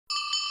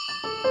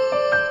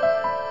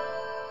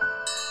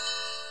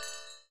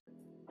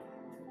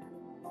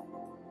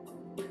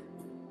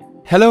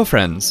Hello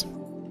friends!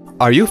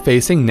 Are you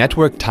facing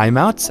network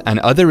timeouts and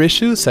other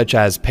issues such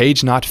as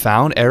page not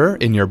found error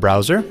in your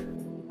browser?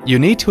 You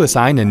need to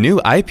assign a new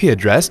IP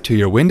address to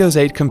your Windows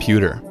 8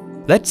 computer.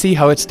 Let's see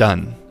how it's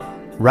done.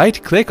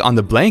 Right-click on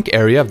the blank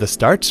area of the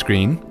Start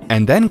screen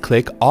and then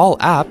click All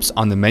Apps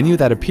on the menu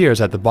that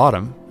appears at the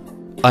bottom.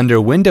 Under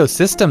Windows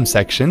System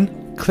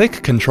section,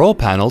 click Control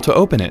Panel to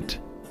open it.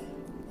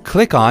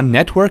 Click on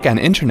Network and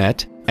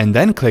Internet and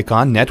then click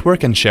on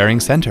Network and Sharing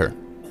Center.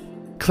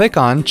 Click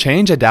on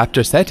Change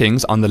Adapter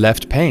Settings on the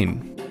left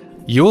pane.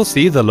 You will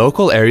see the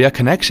local area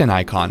connection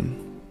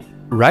icon.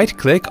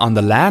 Right-click on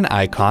the LAN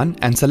icon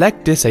and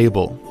select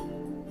Disable.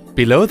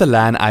 Below the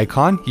LAN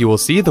icon, you will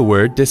see the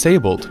word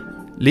Disabled.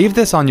 Leave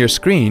this on your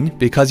screen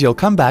because you'll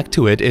come back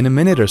to it in a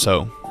minute or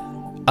so.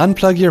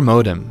 Unplug your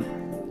modem.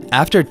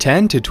 After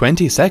 10 to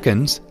 20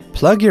 seconds,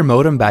 plug your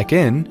modem back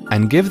in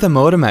and give the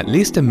modem at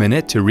least a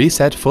minute to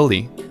reset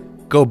fully.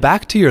 Go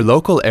back to your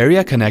local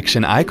area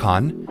connection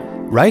icon,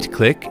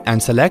 right-click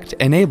and select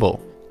Enable.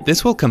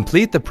 This will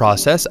complete the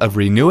process of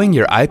renewing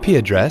your IP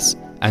address,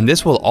 and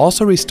this will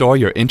also restore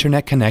your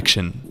internet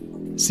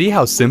connection. See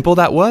how simple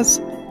that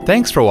was?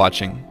 Thanks for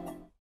watching.